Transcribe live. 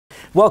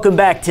Welcome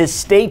back to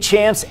State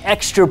Champs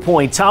Extra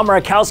Point. Tom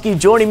Rakowski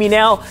joining me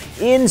now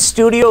in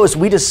studio as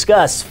we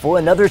discuss for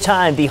another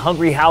time the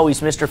Hungry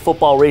Howie's Mr.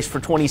 Football race for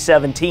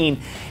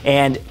 2017.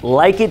 And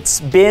like it's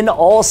been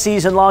all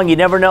season long, you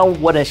never know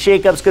when a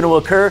shakeup's going to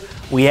occur.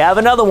 We have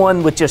another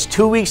one with just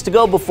 2 weeks to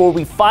go before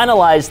we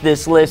finalize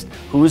this list.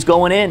 Who's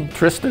going in?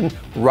 Tristan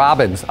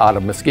Robbins out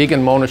of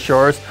Muskegon Mona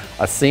Shores,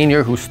 a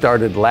senior who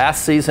started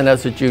last season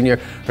as a junior,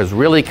 has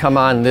really come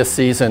on this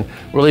season,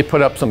 really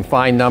put up some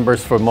fine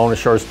numbers for Mona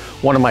Shores,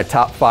 one of my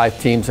top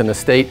 5 teams in the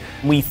state.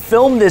 We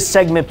filmed this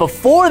segment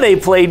before they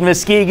played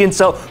Muskegon,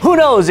 so who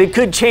knows, it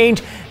could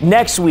change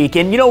next week.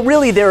 And you know,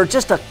 really, there are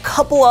just a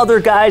couple other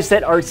guys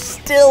that are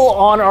still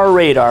on our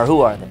radar. Who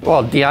are they?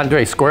 Well,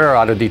 DeAndre Square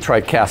out of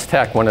Detroit Cass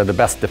Tech, one of the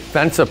best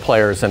defensive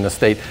players in the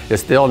state,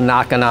 is still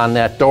knocking on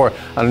that door.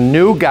 A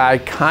new guy,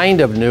 kind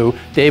of new,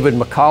 David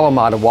McCollum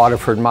out of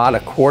Waterford Mott, a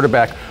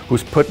quarterback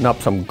who's putting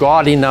up some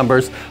gaudy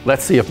numbers.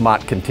 Let's see if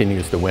Mott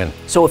continues to win.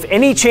 So if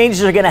any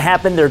changes are going to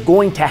happen, they're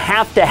going to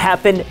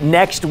happen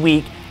next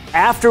week.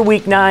 After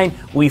week 9,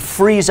 we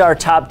freeze our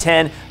top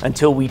 10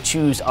 until we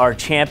choose our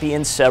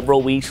champions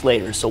several weeks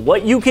later. So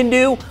what you can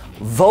do,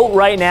 vote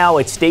right now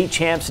at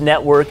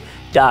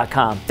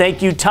statechampsnetwork.com.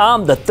 Thank you,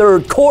 Tom. The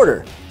third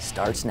quarter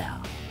starts now.